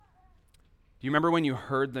Do you remember when you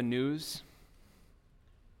heard the news?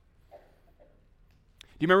 Do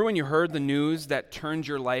you remember when you heard the news that turned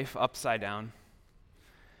your life upside down?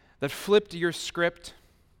 That flipped your script?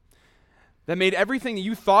 That made everything that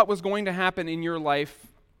you thought was going to happen in your life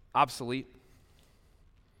obsolete?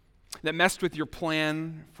 That messed with your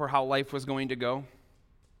plan for how life was going to go?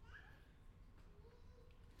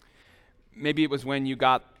 Maybe it was when you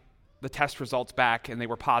got the test results back and they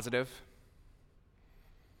were positive.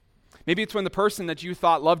 Maybe it's when the person that you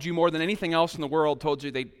thought loved you more than anything else in the world told you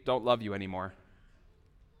they don't love you anymore.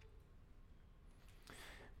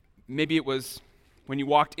 Maybe it was when you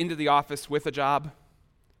walked into the office with a job,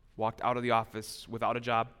 walked out of the office without a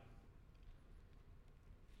job.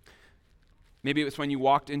 Maybe it was when you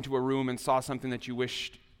walked into a room and saw something that you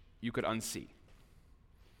wished you could unsee.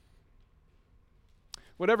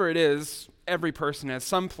 Whatever it is, every person has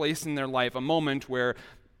some place in their life, a moment where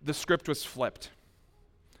the script was flipped,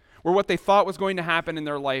 where what they thought was going to happen in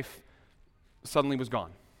their life suddenly was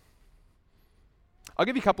gone. I'll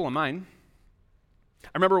give you a couple of mine. I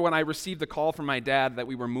remember when I received the call from my dad that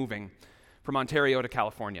we were moving from Ontario to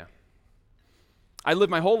California. I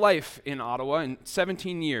lived my whole life in Ottawa, in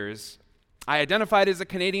 17 years. I identified as a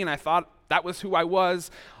Canadian. I thought that was who I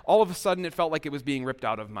was. All of a sudden, it felt like it was being ripped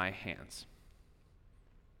out of my hands.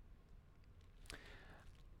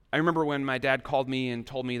 I remember when my dad called me and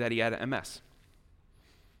told me that he had MS.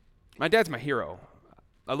 My dad's my hero.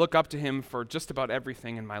 I look up to him for just about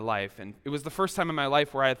everything in my life, and it was the first time in my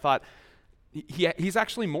life where I thought, he's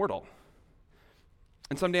actually mortal,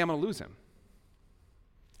 and someday I'm going to lose him,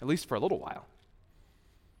 at least for a little while.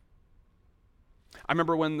 I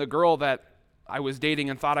remember when the girl that I was dating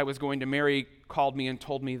and thought I was going to marry called me and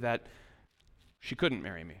told me that she couldn't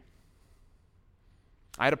marry me.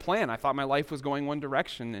 I had a plan. I thought my life was going one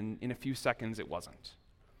direction, and in a few seconds it wasn't.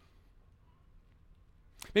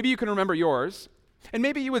 Maybe you can remember yours, and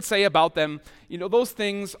maybe you would say about them, those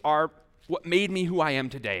things are what made me who I am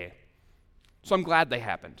today. So I'm glad they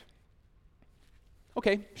happened.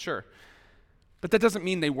 Okay, sure. But that doesn't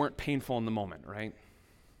mean they weren't painful in the moment, right?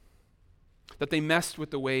 That they messed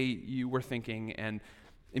with the way you were thinking, and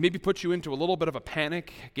it maybe put you into a little bit of a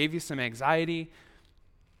panic, gave you some anxiety.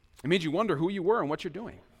 It made you wonder who you were and what you're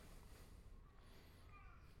doing.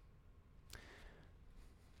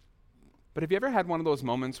 But have you ever had one of those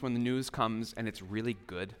moments when the news comes and it's really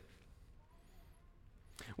good?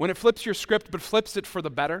 When it flips your script, but flips it for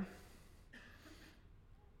the better?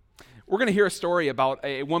 We're going to hear a story about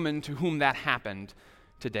a woman to whom that happened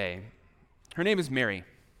today. Her name is Mary.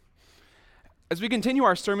 As we continue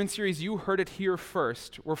our sermon series, You Heard It Here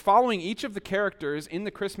First, we're following each of the characters in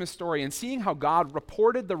the Christmas story and seeing how God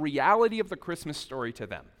reported the reality of the Christmas story to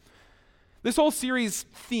them. This whole series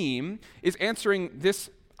theme is answering this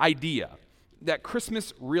idea that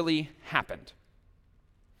Christmas really happened.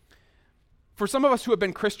 For some of us who have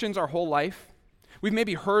been Christians our whole life, we've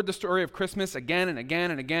maybe heard the story of Christmas again and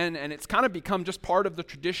again and again, and it's kind of become just part of the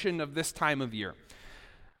tradition of this time of year.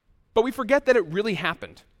 But we forget that it really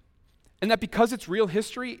happened, and that because it's real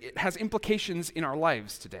history, it has implications in our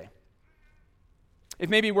lives today. If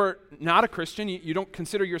maybe we're not a Christian, you don't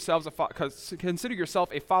consider yourself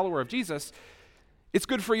a follower of Jesus, it's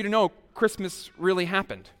good for you to know Christmas really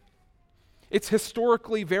happened. It's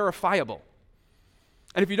historically verifiable.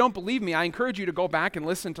 And if you don't believe me, I encourage you to go back and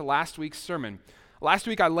listen to last week's sermon. Last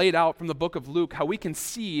week I laid out from the book of Luke how we can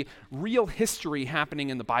see real history happening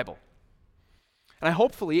in the Bible. And I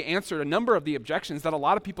hopefully answered a number of the objections that a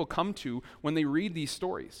lot of people come to when they read these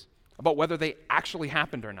stories about whether they actually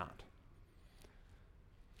happened or not.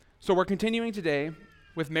 So we're continuing today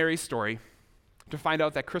with Mary's story to find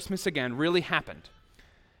out that Christmas again really happened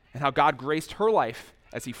and how God graced her life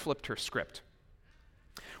as he flipped her script.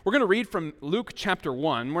 We're going to read from Luke chapter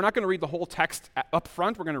 1. We're not going to read the whole text up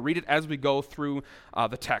front. We're going to read it as we go through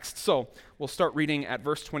the text. So we'll start reading at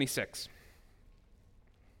verse 26.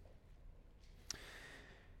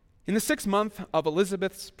 In the 6th month of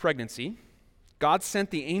Elizabeth's pregnancy, God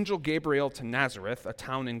sent the angel Gabriel to Nazareth, a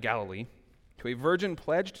town in Galilee, to a virgin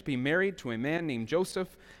pledged to be married to a man named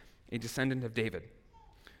Joseph, a descendant of David.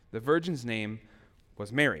 The virgin's name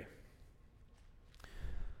was Mary.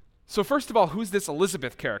 So first of all, who's this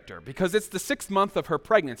Elizabeth character? Because it's the 6th month of her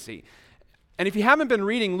pregnancy. And if you haven't been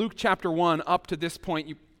reading Luke chapter 1 up to this point,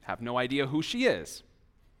 you have no idea who she is.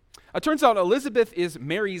 It turns out Elizabeth is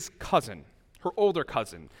Mary's cousin, her older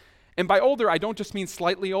cousin. And by older, I don't just mean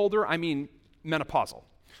slightly older, I mean menopausal,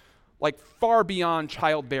 like far beyond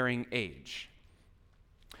childbearing age.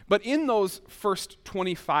 But in those first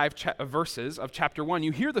 25 verses of chapter 1,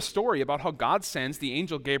 you hear the story about how God sends the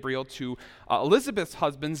angel Gabriel to Elizabeth's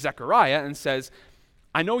husband, Zechariah, and says,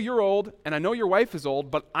 I know you're old, and I know your wife is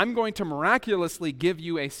old, but I'm going to miraculously give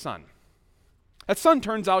you a son. That son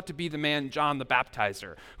turns out to be the man John the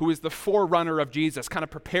Baptizer, who is the forerunner of Jesus, kind of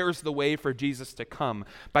prepares the way for Jesus to come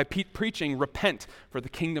by preaching, "Repent, for the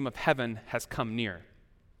kingdom of heaven has come near."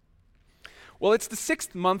 Well, it's the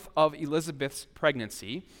 6th month of Elizabeth's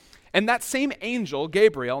pregnancy, and that same angel,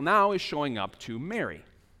 Gabriel, now is showing up to Mary.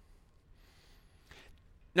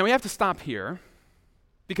 Now we have to stop here,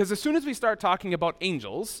 because as soon as we start talking about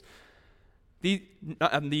angels,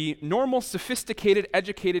 the normal, sophisticated,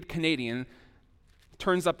 educated Canadian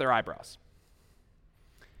turns up their eyebrows.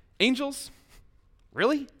 Angels?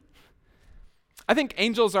 Really? I think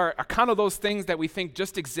angels are kind of those things that we think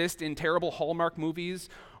just exist in terrible Hallmark movies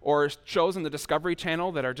or shows on the Discovery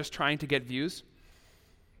Channel that are just trying to get views.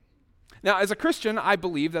 Now, as a Christian, I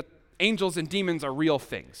believe that angels and demons are real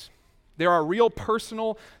things. There are real,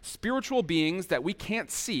 personal, spiritual beings that we can't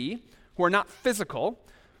see, who are not physical,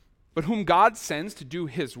 but whom God sends to do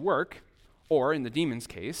his work, or in the demon's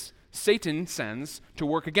case, Satan sends to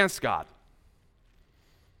work against God.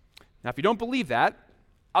 Now, if you don't believe that,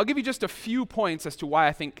 I'll give you just a few points as to why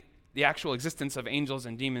I think the actual existence of angels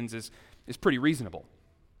and demons is pretty reasonable.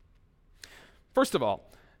 First of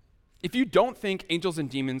all, if you don't think angels and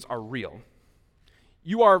demons are real,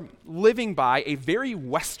 you are living by a very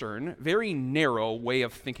Western, very narrow way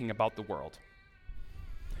of thinking about the world.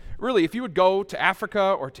 Really, if you would go to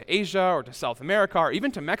Africa or to Asia or to South America or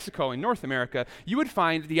even to Mexico and North America, you would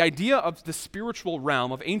find the idea of the spiritual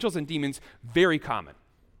realm of angels and demons very common.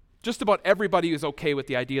 Just about everybody is okay with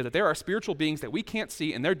the idea that there are spiritual beings that we can't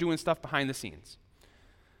see and they're doing stuff behind the scenes.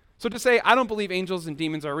 So to say, I don't believe angels and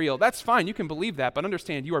demons are real, that's fine, you can believe that, but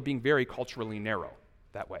understand you are being very culturally narrow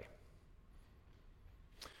that way.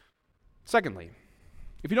 Secondly,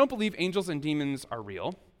 if you don't believe angels and demons are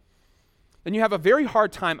real, then you have a very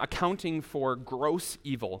hard time accounting for gross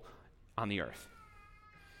evil on the earth.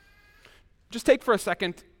 Just take for a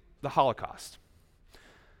second the Holocaust.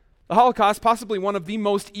 The Holocaust, possibly one of the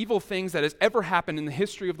most evil things that has ever happened in the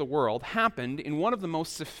history of the world, happened in one of the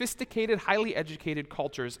most sophisticated, highly educated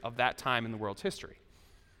cultures of that time in the world's history.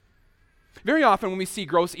 Very often when we see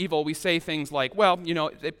gross evil, we say things like, well,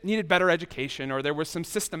 they needed better education, or there was some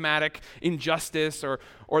systematic injustice,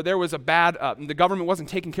 or there was the government wasn't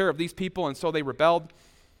taking care of these people and so they rebelled.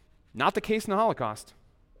 Not the case in the Holocaust.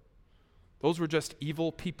 Those were just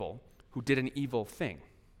evil people who did an evil thing.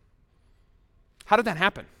 How did that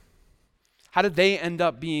happen? How did they end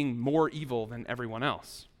up being more evil than everyone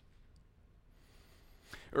else?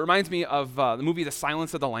 It reminds me of the movie The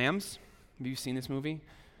Silence of the Lambs. Have you seen this movie?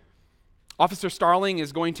 Officer Starling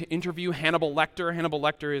is going to interview Hannibal Lecter. Hannibal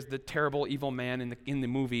Lecter is the terrible, evil man in the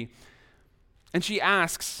movie. And she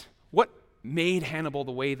asks, what made Hannibal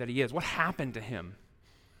the way that he is? What happened to him?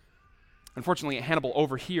 Unfortunately, Hannibal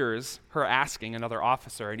overhears her asking another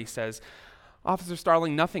officer, and he says, Officer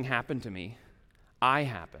Starling, nothing happened to me. I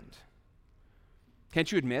happened.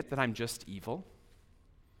 Can't you admit that I'm just evil?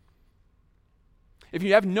 If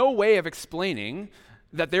you have no way of explaining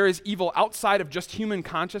that there is evil outside of just human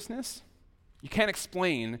consciousness, you can't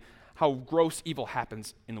explain how gross evil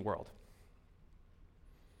happens in the world.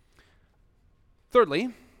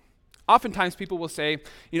 Thirdly, oftentimes people will say,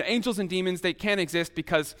 angels and demons, they can't exist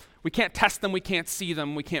because we can't test them, we can't see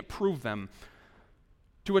them, we can't prove them.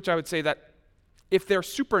 To which I would say that if they're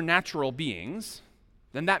supernatural beings,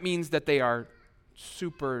 then that means that they are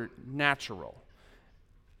supernatural.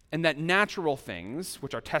 And that natural things,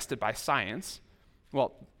 which are tested by science,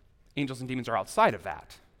 well, angels and demons are outside of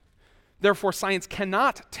that. Therefore, science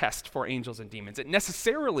cannot test for angels and demons. It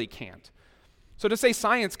necessarily can't. So to say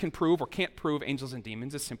science can prove or can't prove angels and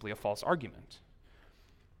demons is simply a false argument.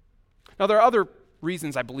 Now, there are other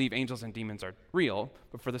reasons I believe angels and demons are real,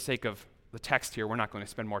 but for the sake of the text here, we're not going to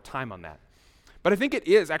spend more time on that. But I think it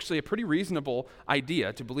is actually a pretty reasonable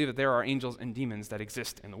idea to believe that there are angels and demons that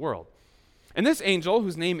exist in the world. And this angel,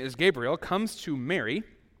 whose name is Gabriel, comes to Mary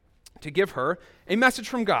to give her a message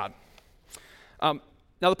from God.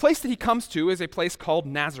 Now, the place that he comes to is a place called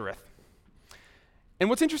Nazareth. And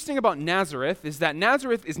what's interesting about Nazareth is that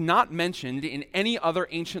Nazareth is not mentioned in any other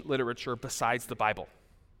ancient literature besides the Bible.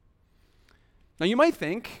 Now, you might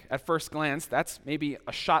think, at first glance, that's maybe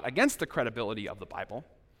a shot against the credibility of the Bible.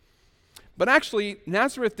 But actually,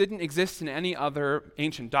 Nazareth didn't exist in any other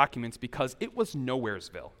ancient documents because it was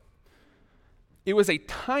Nowheresville. It was a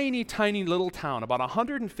tiny, tiny little town about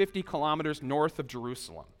 150 kilometers north of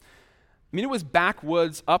Jerusalem. It was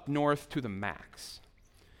backwoods up north to the max.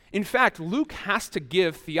 In fact, Luke has to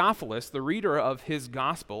give Theophilus, the reader of his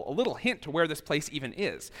gospel, a little hint to where this place even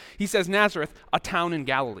is. He says Nazareth, a town in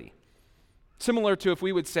Galilee. Similar to if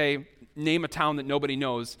we would say name a town that nobody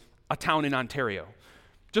knows, a town in Ontario,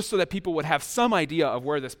 just so that people would have some idea of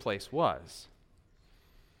where this place was.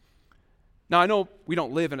 Now, I know we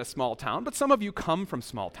don't live in a small town, but some of you come from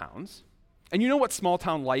small towns, and you know what small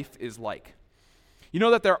town life is like. You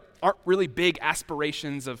know that there aren't really big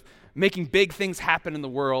aspirations of making big things happen in the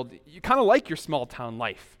world. You kind of like your small town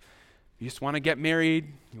life. You just want to get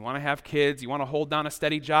married, you want to have kids, you want to hold down a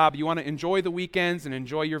steady job, you want to enjoy the weekends and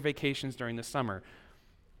enjoy your vacations during the summer.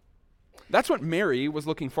 That's what Mary was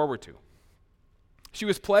looking forward to. She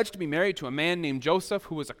was pledged to be married to a man named Joseph,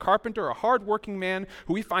 who was a carpenter, a hard-working man,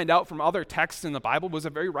 who we find out from other texts in the Bible was a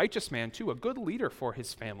very righteous man too, a good leader for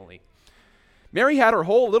his family. Mary had her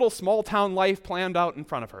whole little small town life planned out in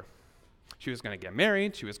front of her. She was going to get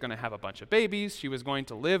married, she was going to have a bunch of babies, she was going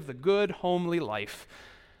to live the good, homely life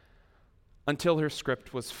until her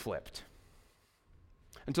script was flipped.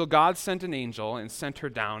 Until God sent an angel and sent her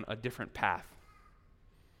down a different path.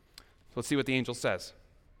 So let's see what the angel says.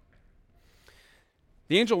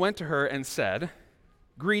 The angel went to her and said,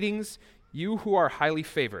 "Greetings, you who are highly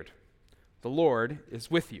favored. The Lord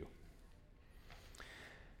is with you."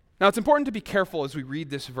 Now, it's important to be careful as we read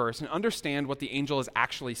this verse and understand what the angel is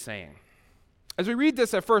actually saying. As we read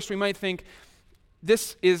this at first, we might think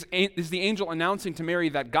this is the angel announcing to Mary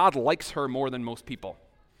that God likes her more than most people.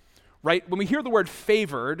 Right? When we hear the word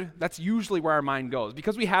favored, that's usually where our mind goes,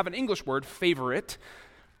 because we have an English word, favorite,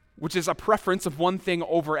 which is a preference of one thing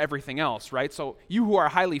over everything else, right? So you who are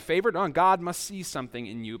highly favored, God must see something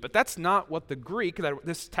in you. But that's not what the Greek that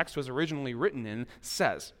this text was originally written in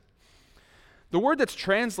says. The word that's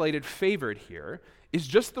translated favored here is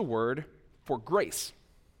just the word for grace.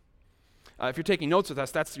 If you're taking notes with us,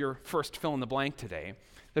 that's your first fill in the blank today.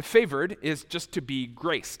 The favored is just to be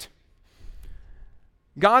graced.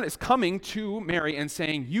 God is coming to Mary and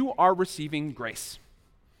saying, you are receiving grace.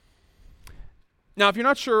 Now, if you're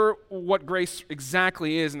not sure what grace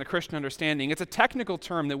exactly is in the Christian understanding, it's a technical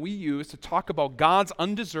term that we use to talk about God's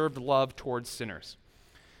undeserved love towards sinners.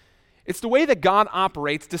 It's the way that God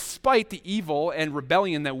operates despite the evil and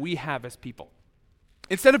rebellion that we have as people.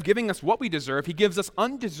 Instead of giving us what we deserve, he gives us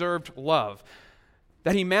undeserved love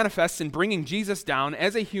that he manifests in bringing Jesus down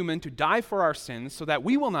as a human to die for our sins so that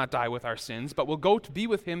we will not die with our sins, but will go to be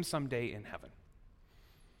with him someday in heaven.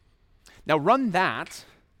 Now run that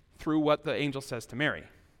through what the angel says to Mary.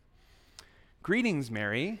 Greetings,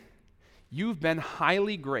 Mary. You've been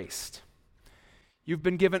highly graced. You've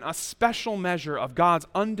been given a special measure of God's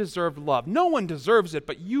undeserved love. No one deserves it,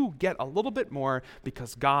 but you get a little bit more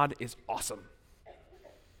because God is awesome.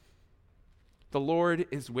 The Lord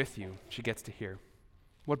is with you, she gets to hear.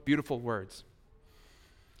 What beautiful words.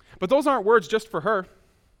 But those aren't words just for her.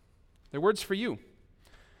 They're words for you.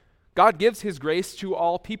 God gives his grace to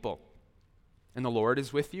all people, and the Lord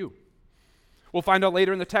is with you. We'll find out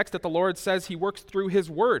later in the text that the Lord says he works through his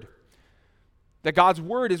word, that God's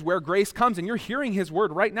word is where grace comes, and you're hearing his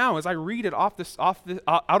word right now as I read it out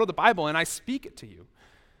of the Bible and I speak it to you.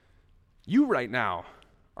 You right now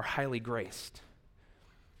are highly graced.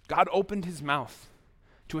 God opened his mouth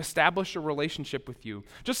to establish a relationship with you.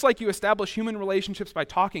 Just like you establish human relationships by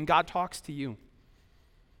talking, God talks to you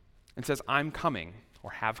and says, I'm coming,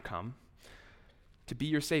 or have come, to be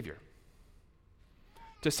your Savior,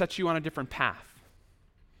 to set you on a different path.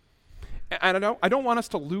 And I don't want us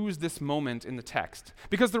to lose this moment in the text,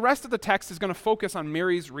 because the rest of the text is going to focus on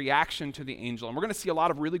Mary's reaction to the angel. And we're going to see a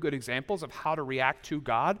lot of really good examples of how to react to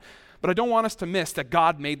God, but I don't want us to miss that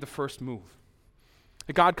God made the first move.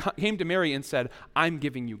 That God came to Mary and said, I'm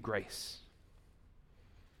giving you grace.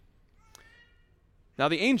 Now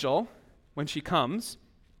the angel, when he comes,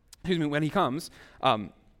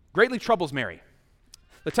 greatly troubles Mary.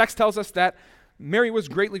 The text tells us that Mary was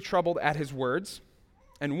greatly troubled at his words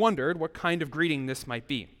and wondered what kind of greeting this might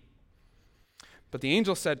be. But the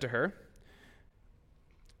angel said to her,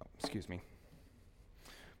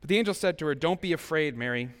 don't be afraid,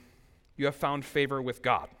 Mary. You have found favor with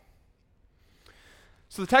God.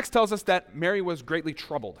 So the text tells us that Mary was greatly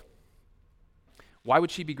troubled. Why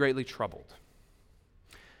would she be greatly troubled?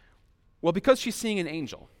 Well, because she's seeing an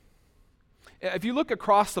angel. If you look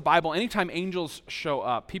across the Bible, anytime angels show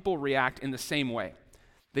up, people react in the same way.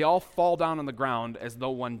 They all fall down on the ground as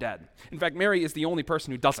though one dead. In fact, Mary is the only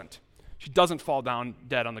person who doesn't. She doesn't fall down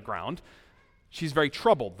dead on the ground. She's very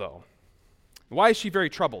troubled, though. Why is she very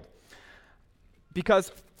troubled?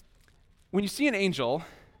 Because when you see an angel,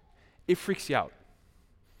 it freaks you out.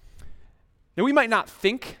 Now, we might not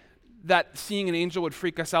think that seeing an angel would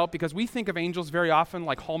freak us out because we think of angels very often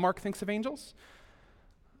like Hallmark thinks of angels.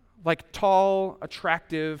 Like tall,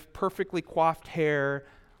 attractive, perfectly coiffed hair,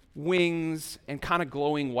 wings, and kind of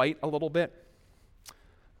glowing white a little bit.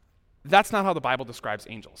 That's not how the Bible describes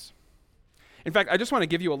angels. In fact, I just want to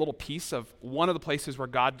give you a little piece of one of the places where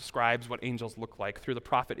God describes what angels look like through the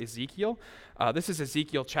prophet Ezekiel. This is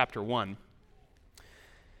Ezekiel chapter 1.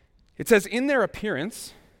 It says, "In their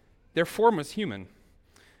appearance, their form was human,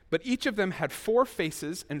 but each of them had 4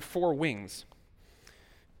 faces and 4 wings.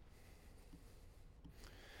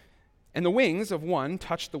 And the wings of one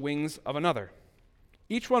touched the wings of another.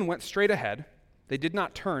 Each one went straight ahead. They did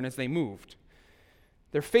not turn as they moved.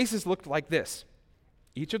 Their faces looked like this.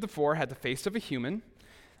 Each of the 4 had the face of a human.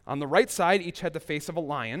 On the right side, each had the face of a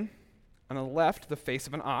lion. On the left, the face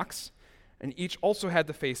of an ox. And each also had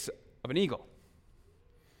the face of an eagle."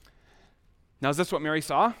 Now, is this what Mary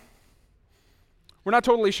saw? We're not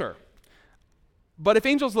totally sure. But if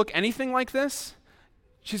angels look anything like this,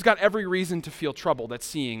 she's got every reason to feel troubled at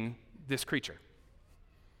seeing this creature.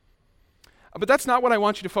 But that's not what I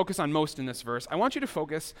want you to focus on most in this verse. I want you to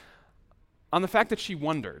focus on the fact that she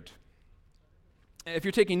wondered. If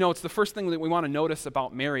you're taking notes, the first thing that we want to notice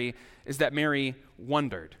about Mary is that Mary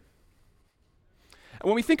wondered. And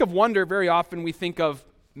when we think of wonder, very often we think of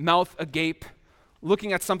mouth agape,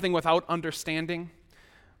 looking at something without understanding.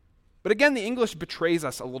 But again, the English betrays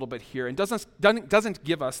us a little bit here and doesn't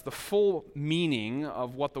give us the full meaning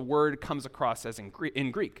of what the word comes across as in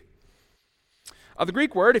Greek. The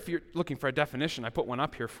Greek word, if you're looking for a definition, I put one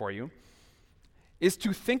up here for you, is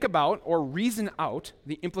to think about or reason out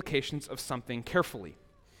the implications of something carefully.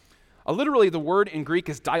 Literally, the word in Greek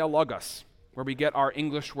is dialogos, where we get our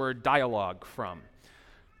English word dialogue from.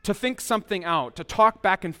 To think something out, to talk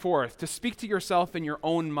back and forth, to speak to yourself in your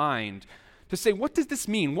own mind, to say, what does this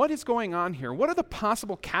mean? What is going on here? What are the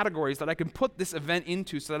possible categories that I can put this event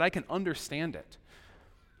into so that I can understand it?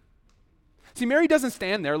 See, Mary doesn't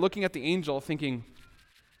stand there looking at the angel thinking,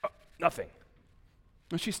 "Oh, nothing."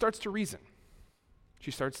 No, she starts to reason.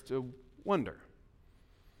 She starts to wonder.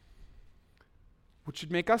 Which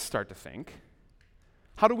should make us start to think,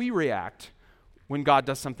 how do we react when God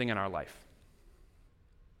does something in our life?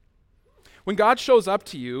 When God shows up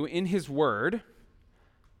to you in His Word,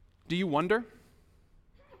 do you wonder?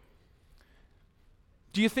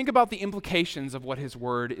 Do you think about the implications of what His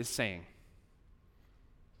Word is saying?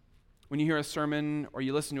 When you hear a sermon, or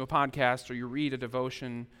you listen to a podcast, or you read a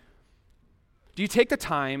devotion, do you take the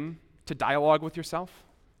time to dialogue with yourself?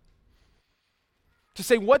 To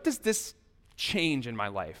say, what does this change in my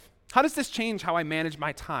life? How does this change how I manage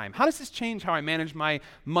my time? How does this change how I manage my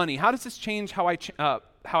money? How does this change how I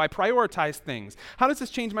prioritize things? How does this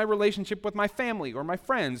change my relationship with my family or my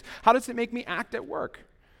friends? How does it make me act at work?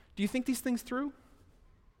 Do you think these things through?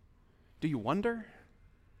 Do you wonder?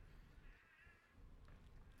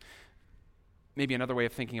 Maybe another way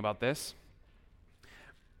of thinking about this.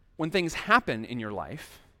 When things happen in your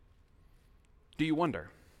life, do you wonder?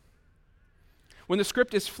 When the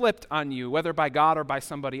script is flipped on you, whether by God or by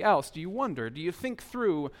somebody else, do you wonder? Do you think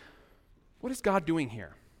through, what is God doing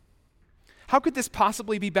here? How could this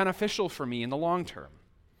possibly be beneficial for me in the long term?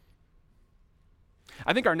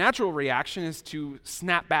 I think our natural reaction is to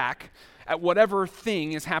snap back at whatever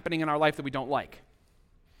thing is happening in our life that we don't like.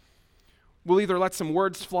 We'll either let some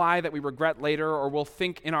words fly that we regret later, or we'll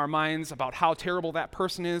think in our minds about how terrible that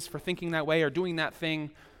person is for thinking that way or doing that thing,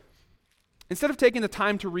 instead of taking the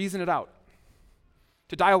time to reason it out,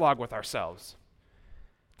 to dialogue with ourselves,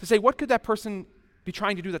 to say, what could that person be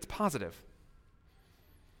trying to do that's positive?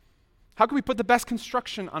 How can we put the best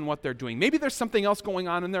construction on what they're doing? Maybe there's something else going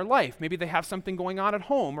on in their life. Maybe they have something going on at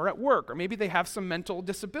home or at work, or maybe they have some mental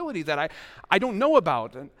disability that I don't know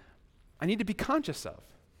about and I need to be conscious of.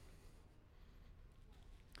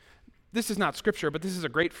 This is not scripture, but this is a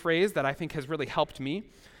great phrase that I think has really helped me.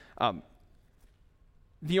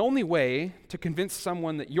 The only way to convince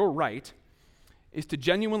someone that you're right is to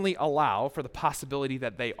genuinely allow for the possibility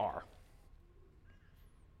that they are.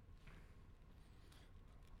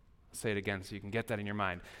 I'll say it again so you can get that in your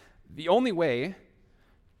mind. The only way,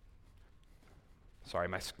 sorry,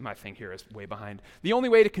 my thing here is way behind. The only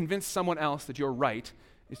way to convince someone else that you're right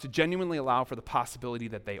is to genuinely allow for the possibility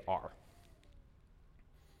that they are.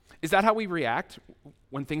 Is that how we react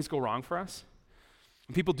when things go wrong for us?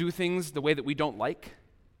 When people do things the way that we don't like?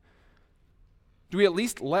 Do we at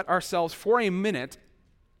least let ourselves, for a minute,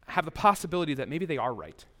 have the possibility that maybe they are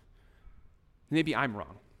right? Maybe I'm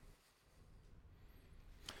wrong.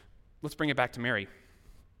 Let's bring it back to Mary.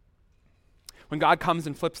 When God comes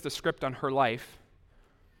and flips the script on her life,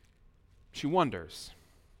 she wonders.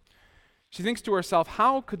 She thinks to herself,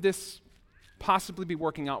 how could this possibly be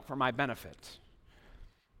working out for my benefit?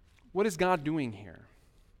 What is God doing here?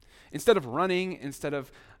 Instead of running, instead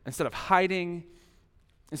of hiding,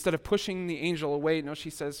 instead of pushing the angel away, no, she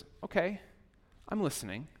says, okay, I'm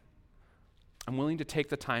listening. I'm willing to take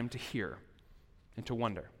the time to hear and to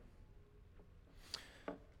wonder.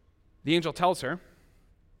 The angel tells her,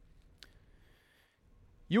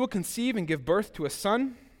 "You will conceive and give birth to a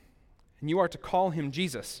son, and you are to call him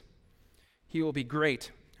Jesus. He will be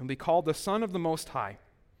great and will be called the Son of the Most High.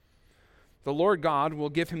 The Lord God will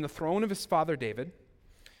give him the throne of his father David,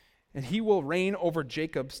 and he will reign over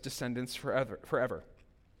Jacob's descendants forever.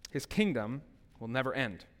 His kingdom will never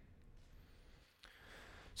end."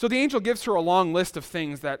 So the angel gives her a long list of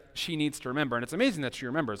things that she needs to remember, and it's amazing that she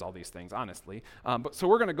remembers all these things, honestly. So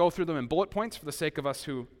we're going to go through them in bullet points for the sake of us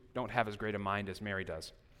who don't have as great a mind as Mary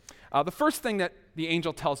does. The first thing that the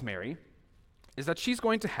angel tells Mary is that she's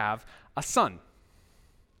going to have a son,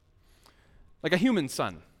 like a human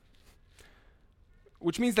son,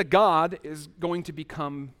 which means that God is going to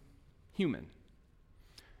become human.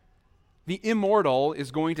 The immortal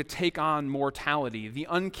is going to take on mortality. The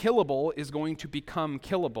unkillable is going to become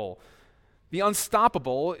killable. The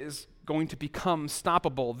unstoppable is going to become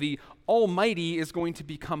stoppable. The almighty is going to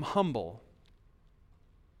become humble.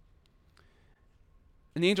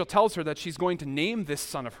 And the angel tells her that she's going to name this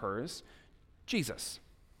son of hers Jesus.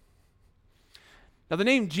 Now, the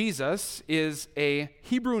name Jesus is a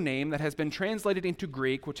Hebrew name that has been translated into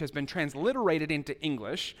Greek, which has been transliterated into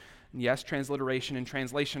English. And yes, transliteration and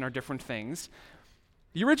translation are different things.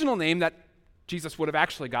 The original name that Jesus would have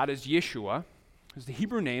actually got is Yeshua. It's the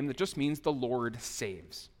Hebrew name that just means the Lord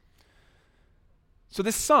saves. So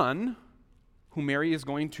this son, who Mary is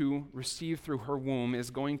going to receive through her womb, is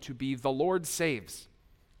going to be the Lord saves,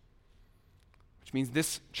 which means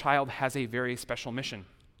this child has a very special mission.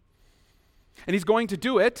 And he's going to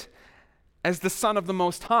do it as the Son of the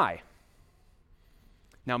Most High.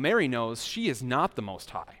 Now, Mary knows she is not the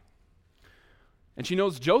Most High. And she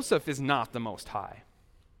knows Joseph is not the Most High.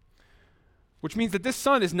 Which means that this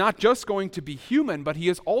son is not just going to be human, but he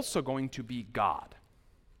is also going to be God.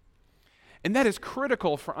 And that is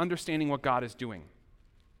critical for understanding what God is doing.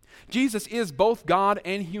 Jesus is both God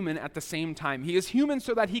and human at the same time. He is human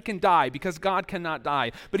so that he can die, because God cannot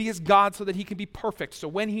die. But he is God so that he can be perfect. So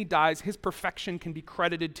when he dies, his perfection can be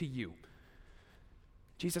credited to you.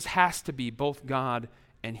 Jesus has to be both God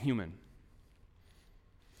and human.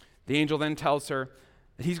 The angel then tells her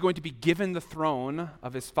that he's going to be given the throne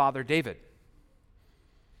of his father David.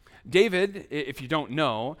 David, if you don't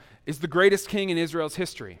know, is the greatest king in Israel's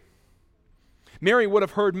history. Mary would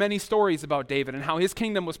have heard many stories about David and how his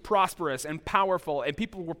kingdom was prosperous and powerful, and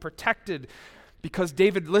people were protected because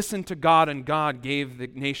David listened to God and God gave the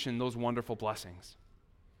nation those wonderful blessings.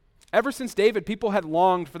 Ever since David, people had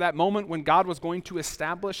longed for that moment when God was going to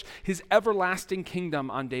establish his everlasting kingdom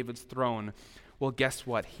on David's throne. Well, guess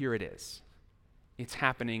what? Here it is. It's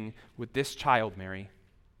happening with this child, Mary.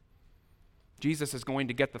 Jesus is going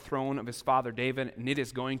to get the throne of his father David, and it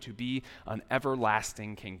is going to be an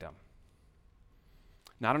everlasting kingdom.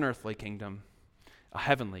 Not an earthly kingdom, a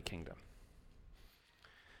heavenly kingdom.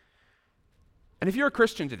 And if you're a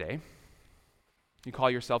Christian today, you call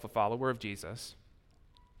yourself a follower of Jesus,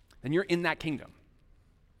 then you're in that kingdom.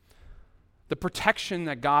 The protection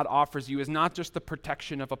that God offers you is not just the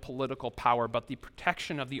protection of a political power, but the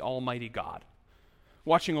protection of the Almighty God,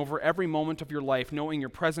 watching over every moment of your life, knowing your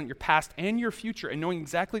present, your past, and your future, and knowing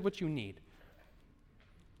exactly what you need.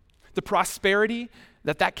 The prosperity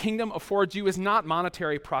that kingdom affords you is not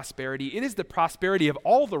monetary prosperity. It is the prosperity of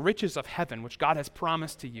all the riches of heaven, which God has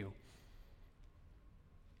promised to you.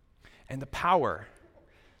 And the power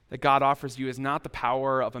that God offers you is not the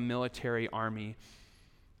power of a military army,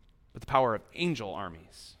 but the power of angel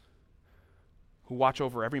armies who watch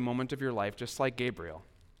over every moment of your life, just like Gabriel,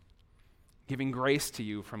 giving grace to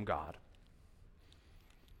you from God.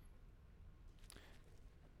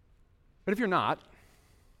 But if you're not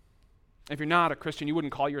a Christian, you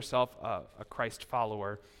wouldn't call yourself a Christ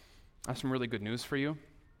follower, I have some really good news for you.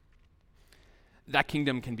 That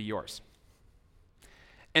kingdom can be yours.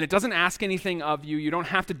 And it doesn't ask anything of you. You don't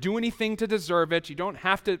have to do anything to deserve it. You don't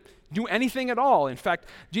have to do anything at all. In fact,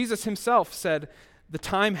 Jesus himself said, "The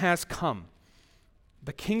time has come.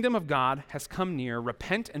 The kingdom of God has come near.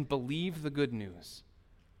 Repent and believe the good news."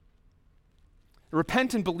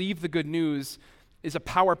 Repent and believe the good news is a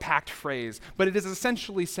power-packed phrase, but it is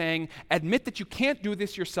essentially saying, admit that you can't do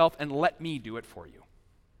this yourself and let me do it for you.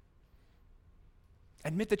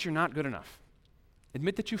 Admit that you're not good enough.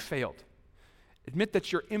 Admit that you failed. Admit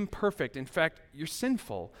that you're imperfect. In fact, you're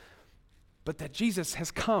sinful, but that Jesus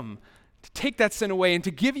has come to take that sin away and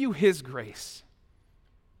to give you his grace.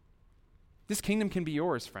 This kingdom can be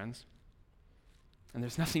yours, friends, and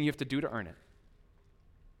there's nothing you have to do to earn it.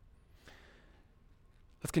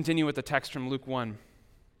 Let's continue with the text from Luke 1.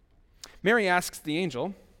 Mary asks the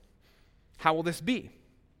angel, How will this be,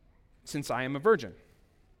 since I am a virgin?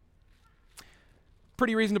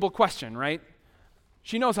 Pretty reasonable question, right?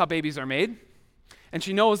 She knows how babies are made, and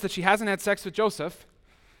she knows that she hasn't had sex with Joseph.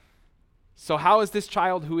 So how is this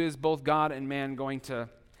child who is both God and man going to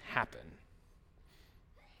happen?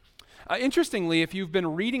 Interestingly, if you've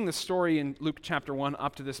been reading the story in Luke chapter 1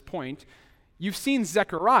 up to this point, you've seen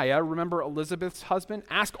Zechariah, remember Elizabeth's husband,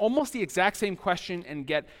 ask almost the exact same question and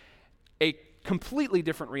get a completely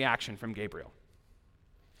different reaction from Gabriel.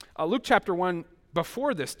 Luke chapter 1,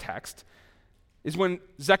 before this text, is when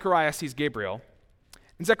Zechariah sees Gabriel.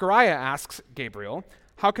 And Zechariah asks Gabriel,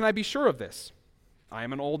 "How can I be sure of this? I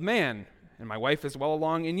am an old man, and my wife is well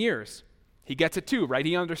along in years." He gets it too, right?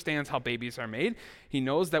 He understands how babies are made. He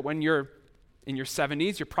knows that when you're in your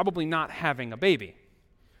 70s, you're probably not having a baby.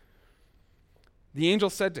 The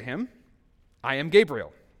angel said to him, "I am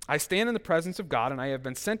Gabriel. I stand in the presence of God, and I have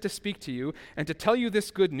been sent to speak to you and to tell you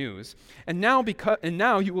this good news. And now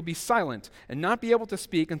you will be silent and not be able to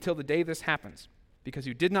speak until the day this happens, because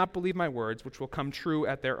you did not believe my words, which will come true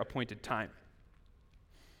at their appointed time."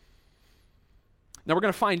 Now we're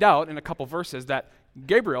going to find out in a couple verses that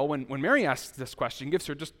Gabriel, when Mary asks this question, gives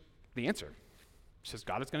her just the answer. She says,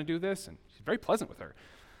 God is going to do this, and she's very pleasant with her.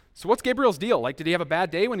 So what's Gabriel's deal? Like, did he have a bad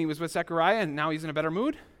day when he was with Zechariah and now he's in a better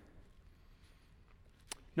mood?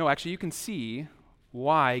 No, actually, you can see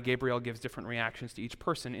why Gabriel gives different reactions to each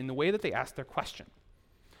person in the way that they ask their question.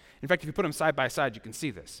 In fact, if you put them side by side, you can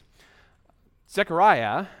see this.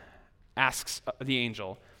 Zechariah asks the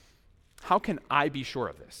angel, "How can I be sure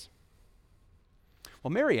of this?"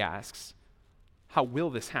 Well, Mary asks, "How will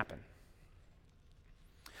this happen?"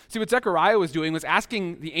 See, what Zechariah was doing was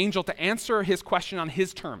asking the angel to answer his question on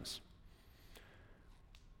his terms,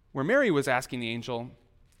 where Mary was asking the angel,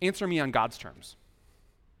 "Answer me on God's terms."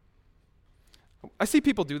 I see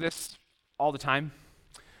people do this all the time.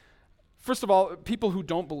 First of all, people who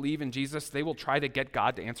don't believe in Jesus, they will try to get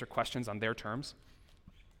God to answer questions on their terms.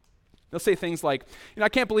 They'll say things like, I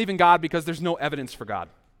can't believe in God because there's no evidence for God,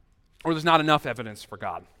 or there's not enough evidence for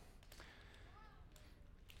God.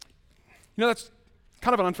 That's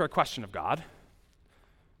kind of an unfair question of God,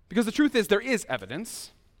 because the truth is there is evidence.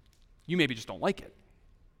 You maybe just don't like it.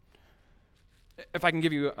 If I can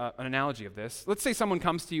give you an analogy of this, let's say someone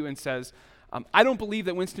comes to you and says, I don't believe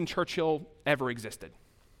that Winston Churchill ever existed.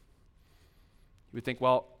 You would think,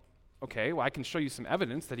 well, okay, I can show you some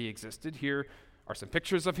evidence that he existed. Here are some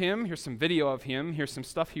pictures of him. Here's some video of him. Here's some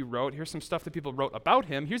stuff he wrote. Here's some stuff that people wrote about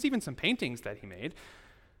him. Here's even some paintings that he made.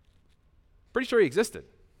 Pretty sure he existed.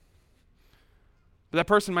 But that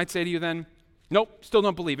person might say to you then, nope, still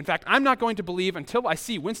don't believe. In fact, I'm not going to believe until I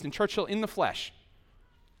see Winston Churchill in the flesh.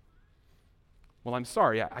 Well, I'm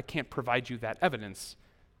sorry, I can't provide you that evidence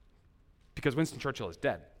because Winston Churchill is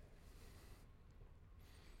dead.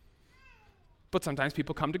 But sometimes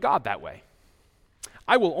people come to God that way.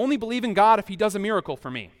 I will only believe in God if he does a miracle for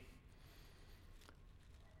me.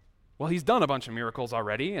 Well, he's done a bunch of miracles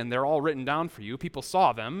already, and they're all written down for you. People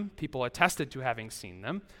saw them. People attested to having seen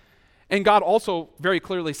them. And God also very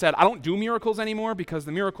clearly said, I don't do miracles anymore because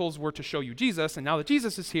the miracles were to show you Jesus, and now that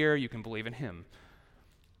Jesus is here, you can believe in him.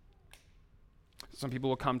 Some people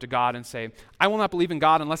will come to God and say, I will not believe in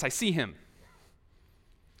God unless I see him.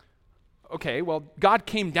 Okay, well, God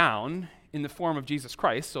came down in the form of Jesus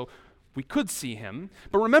Christ, so we could see him.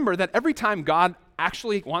 But remember that every time God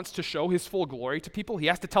actually wants to show his full glory to people, he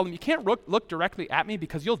has to tell them, you can't look directly at me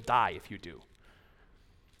because you'll die if you do.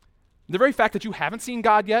 The very fact that you haven't seen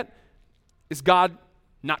God yet is God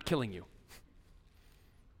not killing you.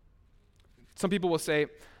 Some people will say,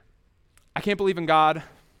 I can't believe in God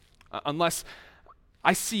unless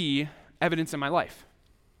I see evidence in my life.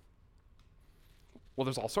 Well,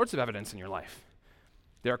 there's all sorts of evidence in your life.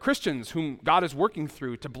 There are Christians whom God is working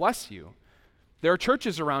through to bless you. There are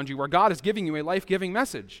churches around you where God is giving you a life-giving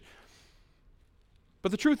message.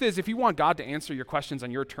 But the truth is, if you want God to answer your questions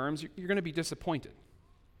on your terms, you're going to be disappointed.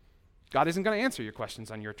 God isn't going to answer your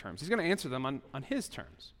questions on your terms. He's going to answer them on his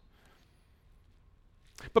terms.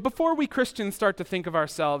 But before we Christians start to think of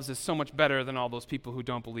ourselves as so much better than all those people who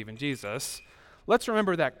don't believe in Jesus, let's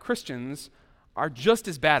remember that Christians are just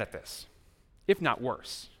as bad at this, if not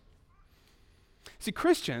worse. See,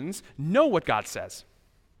 Christians know what God says.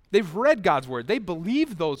 They've read God's word. They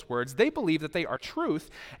believe those words. They believe that they are truth,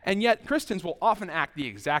 and yet Christians will often act the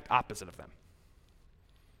exact opposite of them.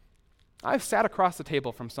 I've sat across the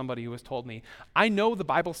table from somebody who has told me, I know the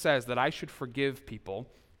Bible says that I should forgive people,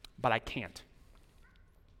 but I can't.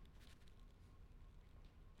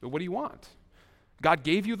 But what do you want? God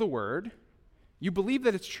gave you the word, you believe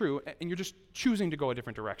that it's true, and you're just choosing to go a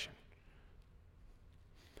different direction.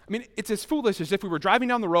 I mean, it's as foolish as if we were driving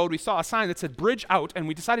down the road, we saw a sign that said bridge out, and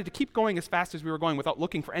we decided to keep going as fast as we were going without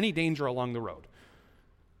looking for any danger along the road.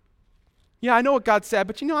 Yeah, I know what God said,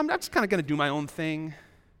 but I'm just kind of going to do my own thing.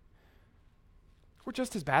 We're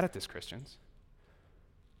just as bad at this, Christians,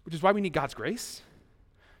 which is why we need God's grace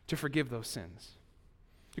to forgive those sins.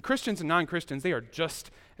 The Christians and non-Christians, they are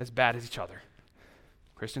just as bad as each other.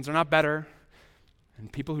 Christians are not better,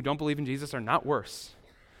 and people who don't believe in Jesus are not worse.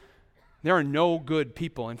 There are no good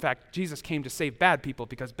people. In fact, Jesus came to save bad people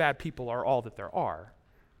because bad people are all that there are.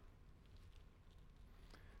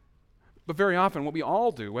 But very often, what we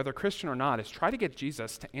all do, whether Christian or not, is try to get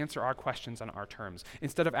Jesus to answer our questions on our terms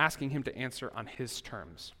instead of asking him to answer on his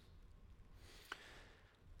terms.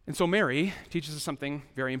 And so Mary teaches us something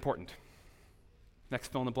very important.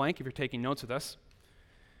 Next fill in the blank, if you're taking notes with us.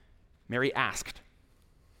 Mary asked.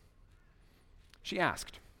 She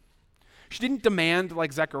asked. She didn't demand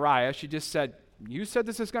like Zechariah. She just said, you said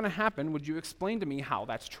this is going to happen. Would you explain to me how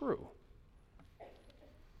that's true?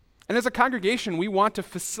 And as a congregation, we want to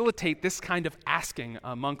facilitate this kind of asking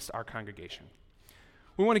amongst our congregation.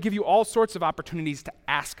 We want to give you all sorts of opportunities to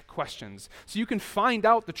ask questions so you can find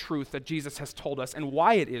out the truth that Jesus has told us and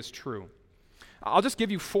why it is true. I'll just give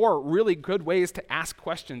you 4 really good ways to ask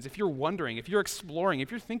questions if you're wondering, if you're exploring, if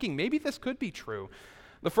you're thinking maybe this could be true.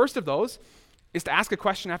 The first of those is to ask a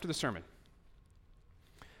question after the sermon.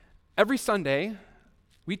 Every Sunday,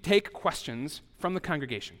 we take questions from the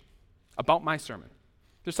congregation about my sermon.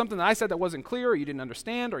 There's something that I said that wasn't clear, or you didn't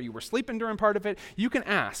understand, or you were sleeping during part of it. You can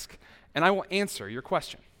ask, and I will answer your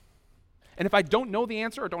question. And if I don't know the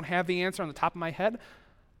answer or don't have the answer on the top of my head,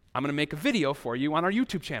 I'm going to make a video for you on our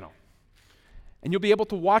YouTube channel. And you'll be able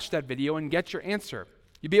to watch that video and get your answer.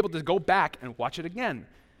 You'll be able to go back and watch it again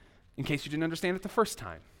in case you didn't understand it the first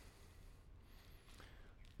time.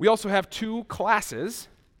 We also have 2 classes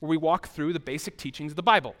where we walk through the basic teachings of the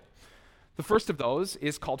Bible. The first of those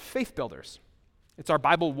is called Faith Builders. It's our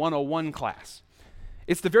Bible 101 class.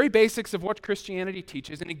 It's the very basics of what Christianity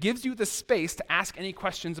teaches, and it gives you the space to ask any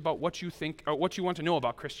questions about what you think or what you want to know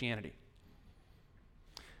about Christianity.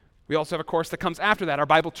 We also have a course that comes after that, our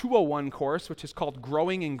Bible 201 course, which is called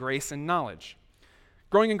Growing in Grace and Knowledge.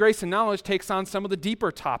 Growing in Grace and Knowledge takes on some of the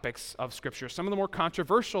deeper topics of Scripture, some of the more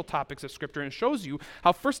controversial topics of Scripture, and shows you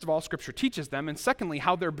how, first of all, Scripture teaches them, and secondly,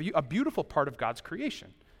 how they're a beautiful part of God's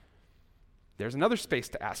creation. There's another space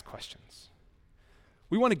to ask questions.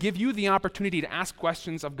 We want to give you the opportunity to ask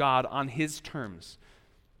questions of God on his terms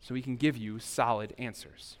so he can give you solid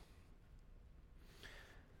answers.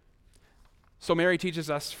 So Mary teaches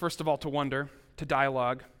us, first of all, to wonder, to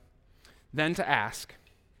dialogue, then to ask.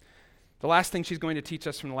 The last thing she's going to teach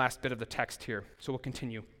us from the last bit of the text here, so we'll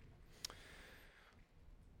continue.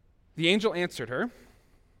 The angel answered her,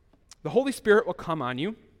 "The Holy Spirit will come on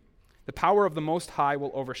you. The power of the Most High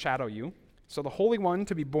will overshadow you. So the Holy One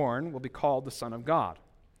to be born will be called the Son of God.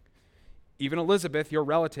 Even Elizabeth, your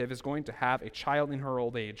relative, is going to have a child in her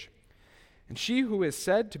old age. And she who is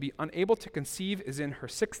said to be unable to conceive is in her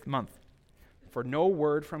 6th month, for no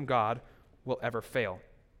word from God will ever fail."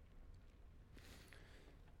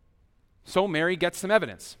 So Mary gets some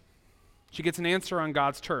evidence. She gets an answer on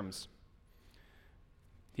God's terms.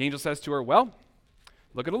 The angel says to her, well,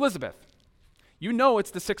 look at Elizabeth. You know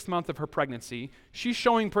it's the 6th month of her pregnancy. She's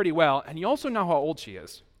showing pretty well, and you also know how old she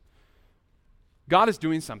is. God is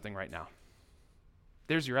doing something right now.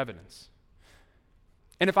 There's your evidence.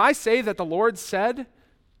 And if I say that the Lord said,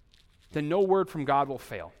 then no word from God will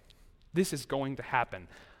fail. This is going to happen.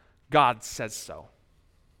 God says so.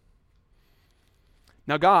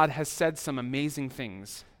 Now, God has said some amazing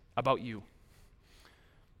things about you.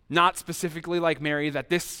 Not specifically like Mary, that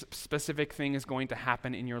this specific thing is going to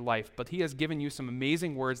happen in your life, but he has given you some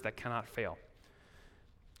amazing words that cannot fail.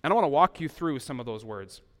 And I want to walk you through some of those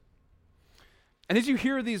words. And as you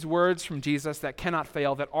hear these words from Jesus that cannot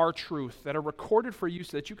fail, that are truth, that are recorded for you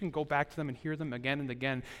so that you can go back to them and hear them again and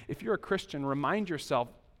again, if you're a Christian, remind yourself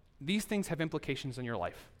these things have implications in your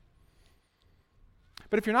life.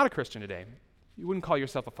 But if you're not a Christian today, you wouldn't call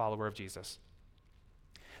yourself a follower of Jesus,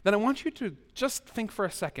 then I want you to just think for a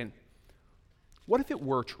second, what if it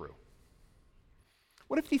were true?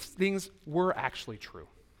 What if these things were actually true?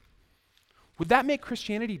 Would that make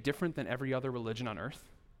Christianity different than every other religion on earth?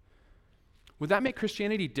 Would that make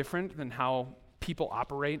Christianity different than how people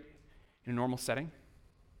operate in a normal setting?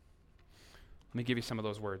 Let me give you some of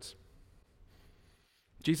those words.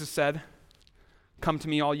 Jesus said, "Come to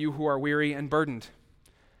me, all you who are weary and burdened,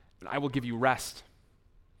 and I will give you rest."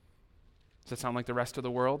 Does that sound like the rest of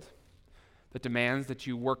the world? That demands that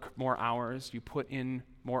you work more hours, you put in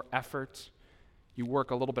more effort, you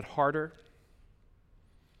work a little bit harder?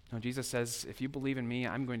 No, Jesus says, if you believe in me,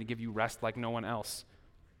 I'm going to give you rest like no one else.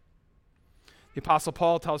 The Apostle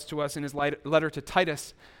Paul tells to us in his letter to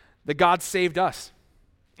Titus that God saved us,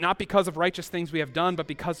 not because of righteous things we have done, but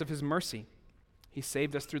because of his mercy. He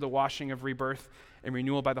saved us through the washing of rebirth and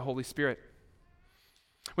renewal by the Holy Spirit.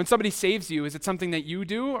 When somebody saves you, is it something that you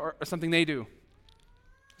do or something they do?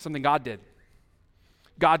 Something God did.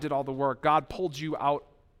 God did all the work. God pulled you out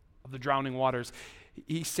of the drowning waters.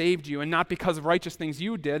 He saved you, and not because of righteous things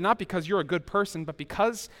you did, not because you're a good person, but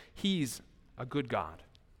because he's a good God.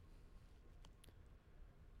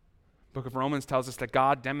 The book of Romans tells us that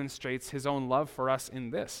God demonstrates his own love for us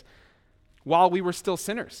in this. While we were still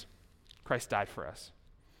sinners, Christ died for us.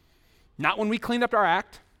 Not when we cleaned up our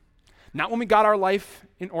act, not when we got our life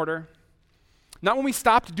in order, not when we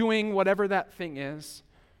stopped doing whatever that thing is.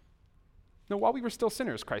 No, while we were still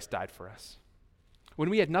sinners, Christ died for us. When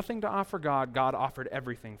we had nothing to offer God, God offered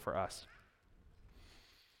everything for us.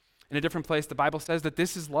 In a different place, the Bible says that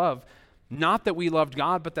this is love, not that we loved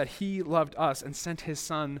God, but that he loved us and sent his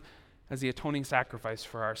Son as the atoning sacrifice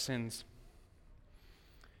for our sins.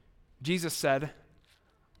 Jesus said,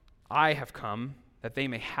 I have come that they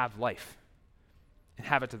may have life and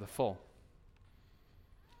have it to the full.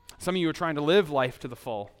 Some of you are trying to live life to the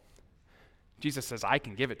full. Jesus says, I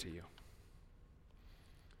can give it to you.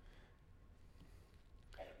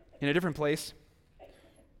 In a different place,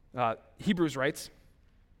 Hebrews writes,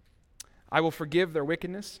 I will forgive their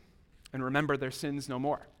wickedness and remember their sins no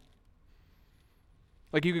more.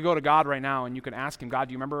 Like you could go to God right now and you could ask him, God,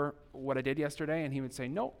 do you remember what I did yesterday? And he would say,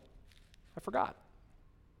 no, I forgot.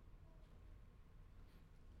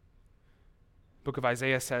 Book of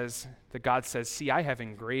Isaiah says that God says, see, I have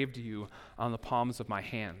engraved you on the palms of my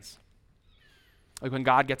hands. Like when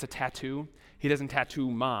God gets a tattoo, he doesn't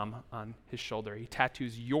tattoo mom on his shoulder. He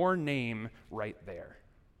tattoos your name right there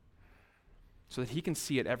so that he can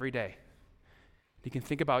see it every day. He can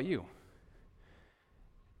think about you.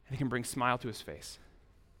 And he can bring smile to his face.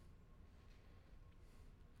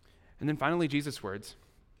 And then finally, Jesus' words,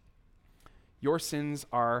 your sins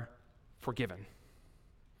are forgiven.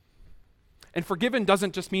 And forgiven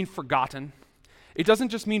doesn't just mean forgotten. It doesn't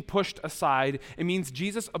just mean pushed aside. It means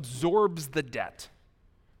Jesus absorbs the debt.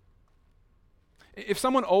 If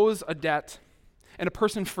someone owes a debt and a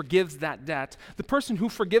person forgives that debt, the person who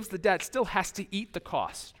forgives the debt still has to eat the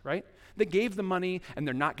cost, right? They gave the money and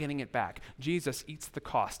they're not getting it back. Jesus eats the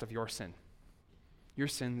cost of your sin. Your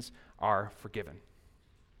sins are forgiven.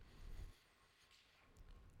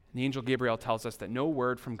 And the angel Gabriel tells us that no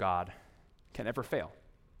word from God can ever fail.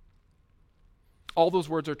 All those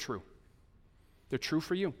words are true. They're true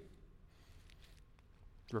for you.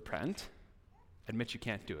 Repent, admit you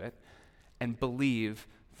can't do it, and believe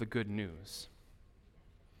the good news.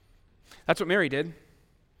 That's what Mary did,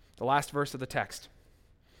 the last verse of the text.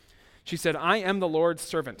 She said, I am the Lord's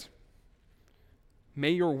servant.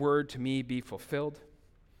 May your word to me be fulfilled.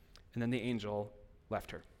 And then the angel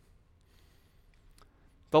left her.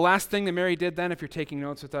 The last thing that Mary did then, if you're taking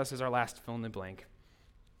notes with us, is our last fill in the blank.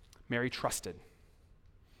 Mary trusted.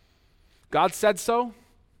 God said so.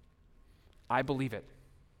 I believe it.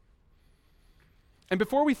 And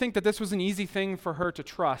before we think that this was an easy thing for her to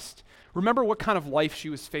trust, remember what kind of life she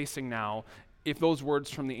was facing now if those words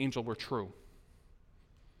from the angel were true.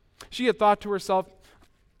 She had thought to herself,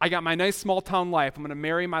 I got my nice small town life. I'm going to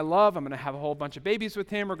marry my love. I'm going to have a whole bunch of babies with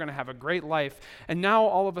him. We're going to have a great life. And now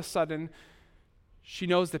all of a sudden, she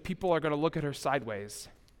knows that people are going to look at her sideways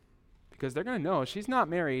because they're going to know she's not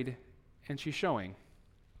married and she's showing.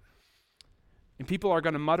 And people are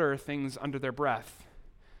going to mutter things under their breath.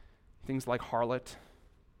 Things like harlot,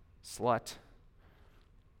 slut.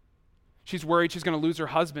 She's worried she's going to lose her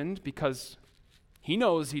husband because he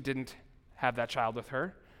knows he didn't have that child with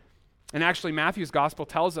her. And actually, Matthew's gospel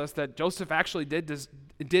tells us that Joseph actually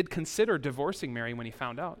did consider divorcing Mary when he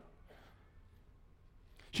found out.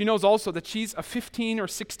 She knows also that she's a 15 or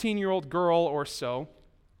 16-year-old girl or so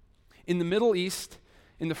in the Middle East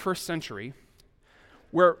in the first century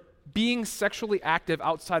where being sexually active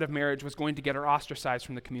outside of marriage was going to get her ostracized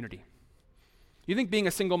from the community. You think being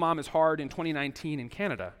a single mom is hard in 2019 in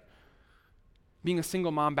Canada? Being a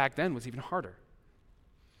single mom back then was even harder.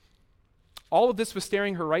 All of this was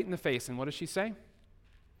staring her right in the face, and what does she say?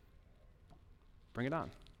 Bring it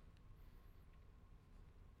on.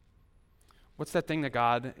 What's that thing that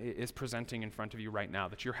God is presenting in front of you right now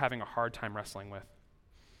that you're having a hard time wrestling with?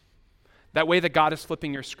 That way that God is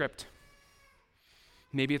flipping your script.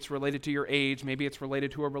 Maybe it's related to your age, maybe it's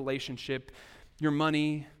related to a relationship, your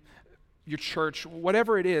money, your church,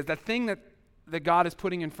 whatever it is, that thing that God is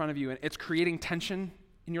putting in front of you, and it's creating tension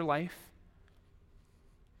in your life.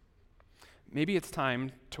 maybe it's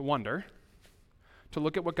time to wonder, to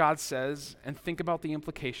look at what God says and think about the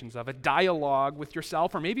implications of it, dialogue with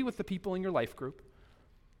yourself or maybe with the people in your life group.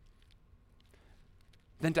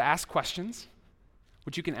 Then to ask questions,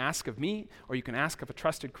 which you can ask of me or you can ask of a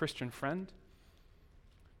trusted Christian friend.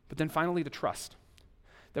 But then finally to trust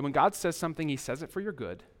that when God says something, he says it for your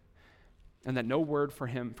good, and that no word from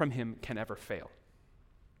him can ever fail.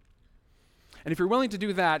 And if you're willing to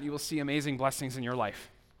do that, you will see amazing blessings in your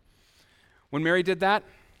life. When Mary did that,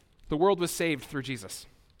 the world was saved through Jesus.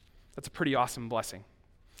 That's a pretty awesome blessing.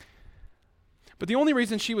 But the only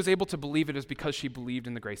reason she was able to believe it is because she believed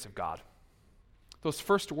in the grace of God. Those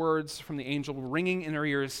first words from the angel ringing in her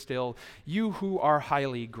ears still, "You who are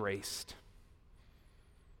highly graced."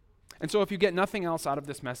 And so if you get nothing else out of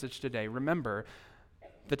this message today, remember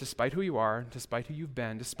that despite who you are, despite who you've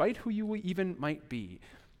been, despite who you even might be,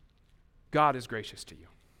 God is gracious to you.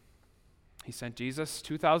 He sent Jesus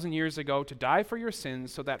 2,000 years ago to die for your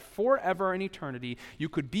sins so that forever in eternity you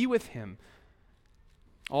could be with him,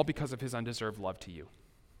 all because of his undeserved love to you.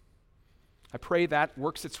 I pray that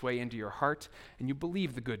works its way into your heart and you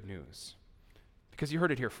believe the good news because you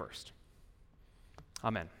heard it here first.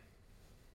 Amen.